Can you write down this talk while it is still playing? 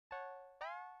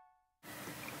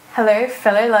Hello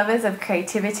fellow lovers of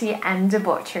creativity and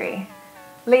debauchery.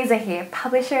 Lisa here,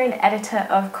 publisher and editor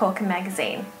of CORKER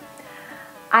magazine.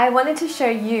 I wanted to show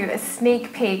you a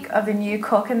sneak peek of the new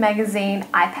CORKER magazine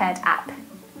iPad app.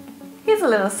 Here's a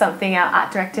little something our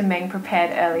art director Meng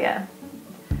prepared earlier.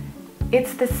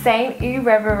 It's the same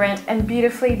irreverent and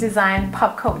beautifully designed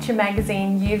pop culture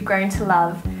magazine you've grown to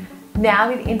love,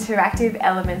 now with interactive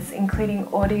elements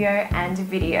including audio and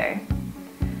video.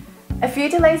 A few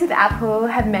delays with Apple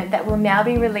have meant that we'll now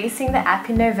be releasing the app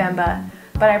in November,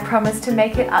 but I promise to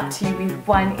make it up to you with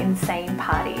one insane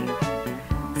party.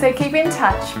 So keep in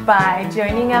touch by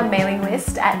joining our mailing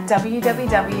list at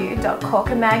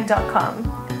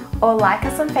www.corkermag.com or like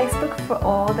us on Facebook for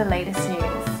all the latest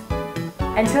news.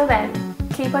 Until then,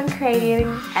 keep on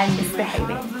creating and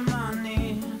misbehaving.